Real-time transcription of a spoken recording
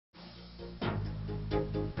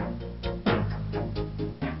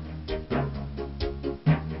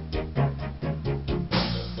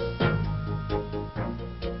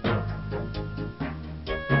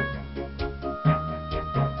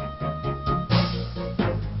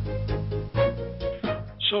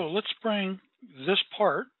let's bring this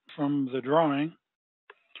part from the drawing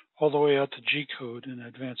all the way out to G-code in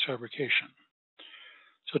advanced fabrication.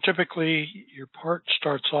 So typically your part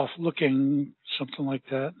starts off looking something like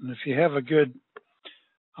that, and if you have a good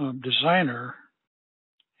designer,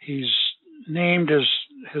 he's named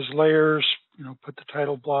his layers, put the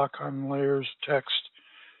title block on layers, text,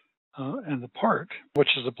 and the part, which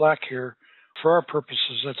is the black here. For our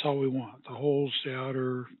purposes, that's all we want, the holes, the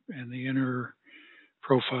outer, and the inner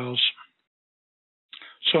profiles.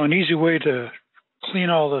 So an easy way to clean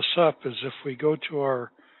all this up is if we go to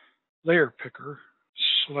our layer picker,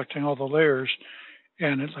 selecting all the layers,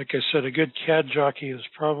 and like I said, a good CAD jockey is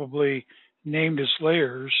probably named his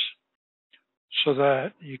layers so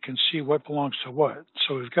that you can see what belongs to what.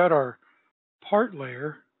 So we've got our part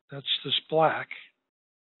layer, that's this black.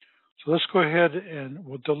 So let's go ahead and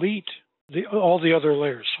we'll delete all the other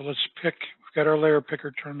layers. So let's pick, we've got our layer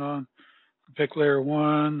picker turned on. Pick layer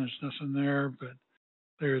 1, there's nothing there, but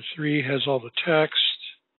layer 3 has all the text,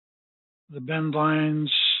 the bend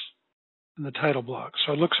lines, and the title block.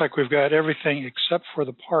 So it looks like we've got everything except for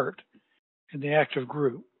the part in the active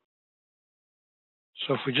group.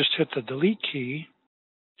 So if we just hit the delete key,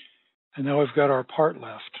 and now we've got our part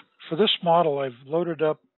left. For this model, I've loaded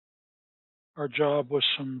up our job with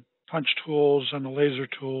some punch tools and a laser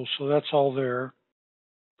tool, so that's all there.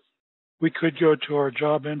 We could go to our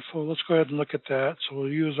job info. Let's go ahead and look at that. So we'll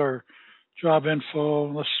use our job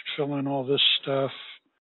info. Let's fill in all this stuff.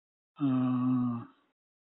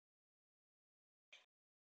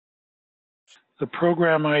 The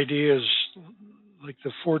program ID is like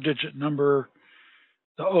the 4-digit number,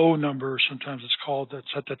 the O number, sometimes it's called, that's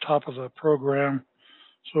at the top of the program.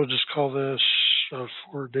 So we'll just call this a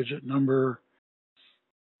 4-digit number.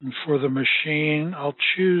 And for the machine, I'll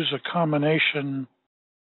choose a combination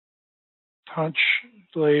punch,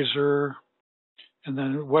 laser, and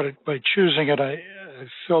then by choosing it, I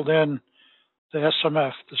filled in the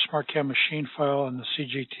SMF, the SmartCAM machine file, and the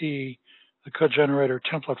CGT, the code generator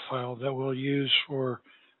template file that we'll use for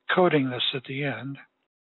coding this at the end.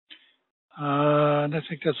 And I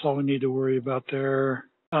think that's all we need to worry about there.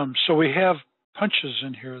 So we have punches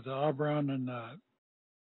in here, the Oberon and the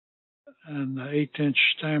 1/8"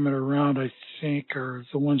 diameter round, I think, are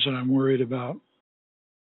the ones that I'm worried about.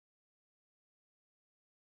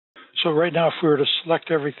 So right now, if we were to select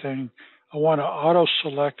everything, I want to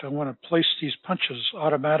auto-select. I want to place these punches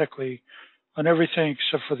automatically on everything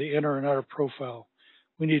except for the inner and outer profile.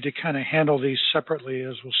 We need to kind of handle these separately,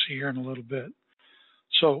 as we'll see here in a little bit.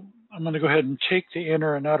 So I'm going to go ahead and take the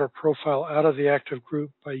inner and outer profile out of the active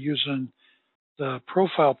group by using the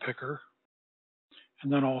profile picker.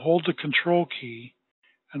 And then I'll hold the control key,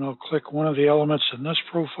 and I'll click one of the elements in this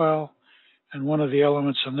profile and one of the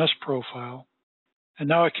elements in this profile. And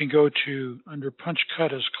now I can go to, under punch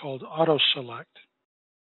cut is called auto select.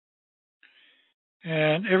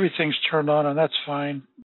 And everything's turned on, and that's fine.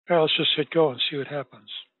 Now let's just hit go and see what happens.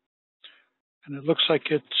 And it looks like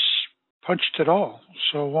it's punched it all.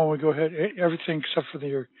 So why don't we go ahead, everything except for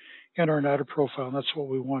the inner and outer profile, and that's what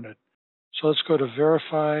we wanted. So let's go to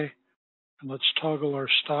verify, and let's toggle our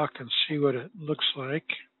stock and see what it looks like.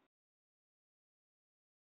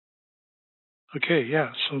 Okay,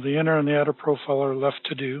 yeah, so the inner and the outer profile are left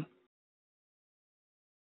to do.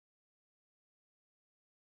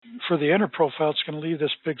 For the inner profile, it's going to leave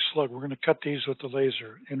this big slug. We're going to cut these with the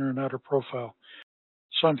laser, inner and outer profile.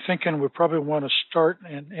 So I'm thinking we probably want to start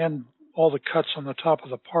and end all the cuts on the top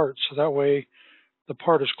of the part, so that way the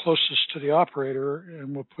part is closest to the operator,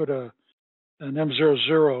 and we'll put an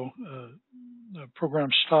M00 program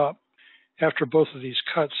stop after both of these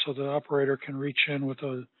cuts so the operator can reach in with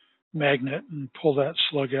a magnet and pull that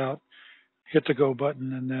slug out, hit the go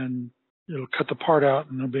button, and then it'll cut the part out,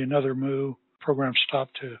 and there'll be another move, program stop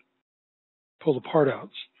to pull the part out.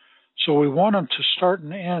 So we want them to start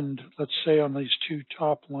and end, let's say, on these two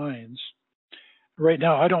top lines. Right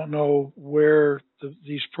now, I don't know where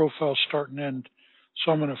these profiles start and end,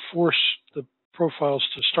 so I'm going to force the profiles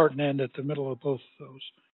to start and end at the middle of both of those.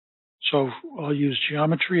 So I'll use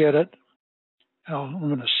geometry edit. I'm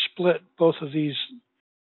going to split both of these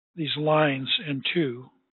lines in two.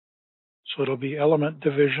 So it'll be element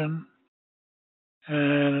division,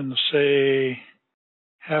 and say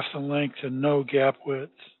half the length and no gap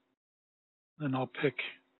width. Then I'll pick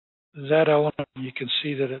that element. You can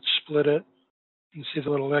see that it split it. You can see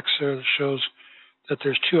the little X there that shows that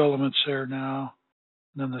there's two elements there now,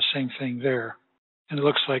 and then the same thing there. And it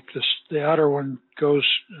looks like the outer one goes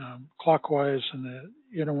clockwise and the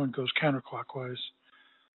inner one goes counterclockwise.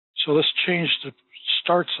 So let's change the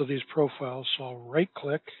starts of these profiles. So I'll right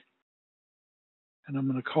click, and I'm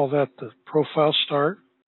going to call that the profile start.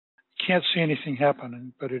 can't see anything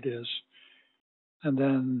happening, but it is. And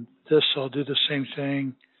then this, I'll do the same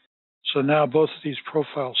thing. So now both of these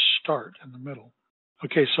profiles start in the middle.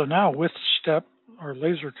 Okay, so now with step or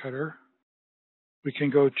laser cutter, we can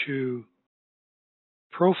go to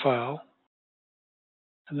profile,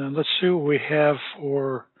 and then let's see what we have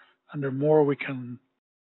for under more. We can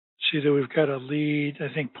see that we've got a lead.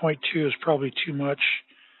 I think 0.2 is probably too much.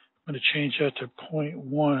 I'm going to change that to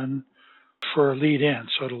 0.1 for a lead in.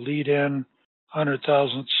 So it'll lead in 100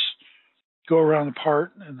 thousandths, go around the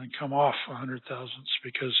part, and then come off 100 thousandths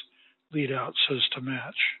because lead out says to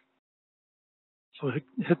match. So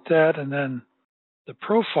hit that, and then the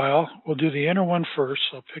profile, we'll do the inner one first.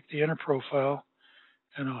 So I'll pick the inner profile,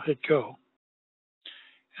 and I'll hit go.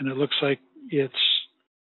 And it looks like it's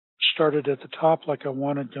started at the top like I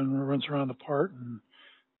wanted, and runs around the part and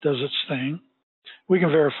does its thing. We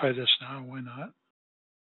can verify this now, why not?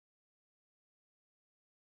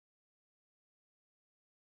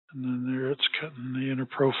 And then there it's cutting the inner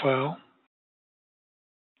profile.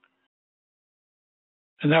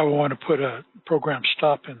 And now we want to put a program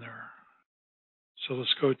stop in there. So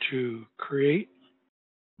let's go to Create,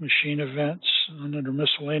 Machine Events, and under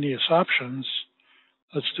Miscellaneous Options,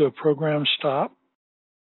 let's do a program stop.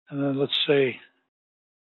 And then let's say,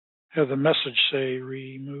 have the message say,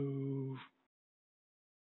 remove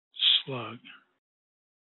slug.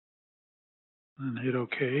 And hit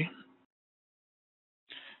OK.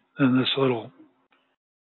 Then this little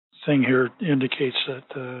thing here indicates that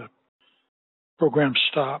the program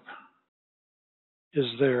stop is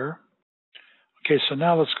there. Okay, so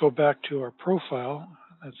now let's go back to our profile.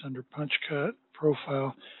 That's under Punch Cut,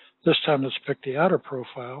 Profile. This time let's pick the outer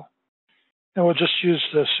profile. And we'll just use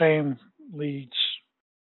the same leads.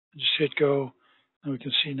 Just hit go, and we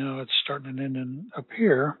can see now it's starting to end and up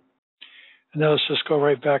here. And now let's just go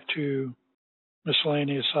right back to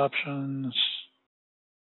Miscellaneous Options.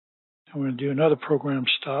 And we're going to do another program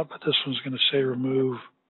stop, but this one's going to say remove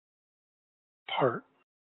part.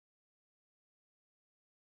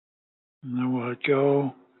 And then we'll hit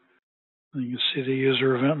go. And you can see the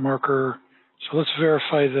user event marker. So let's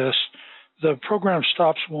verify this. The program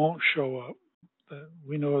stops won't show up. But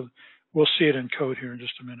we know we'll see it in code here in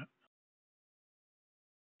just a minute.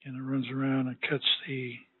 And it runs around and cuts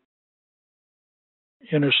the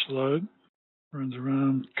inner slug, runs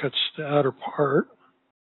around, cuts the outer part.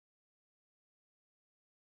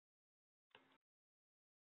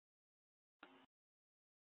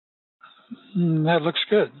 And that looks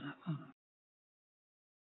good.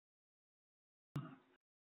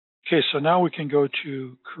 Okay, so now we can go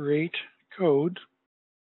to Create Code.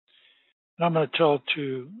 And I'm going to tell it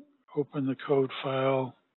to open the code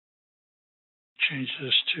file, change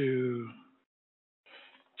this to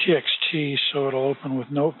TXT so it'll open with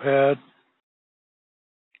Notepad.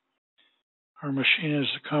 Our machine is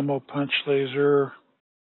the combo punch laser.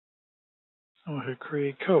 I'll hit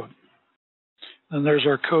Create Code. And there's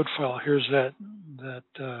our code file. Here's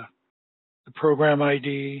the program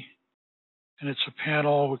ID, and it's a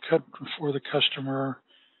panel. We cut for the customer.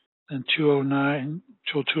 Then 209,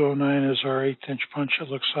 tool 209 is our 1/8" punch, it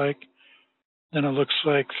looks like. Then it looks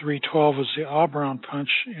like 312 is the Auburn punch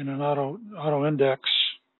in an auto index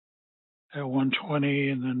at 120,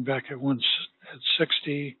 and then back at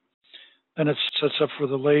 60. Then it sets up for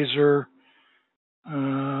the laser.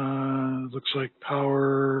 Looks like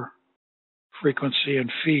power, frequency, and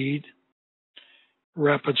feed.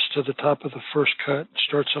 Rapids to the top of the first cut,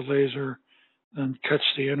 starts a laser, then cuts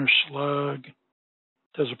the inner slug.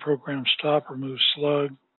 Does a program stop, removes slug.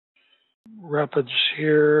 Rapids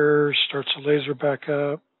here, starts a laser back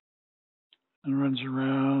up, and runs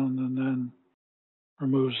around, and then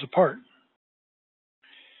removes the part.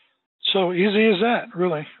 So easy as that,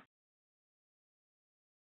 really.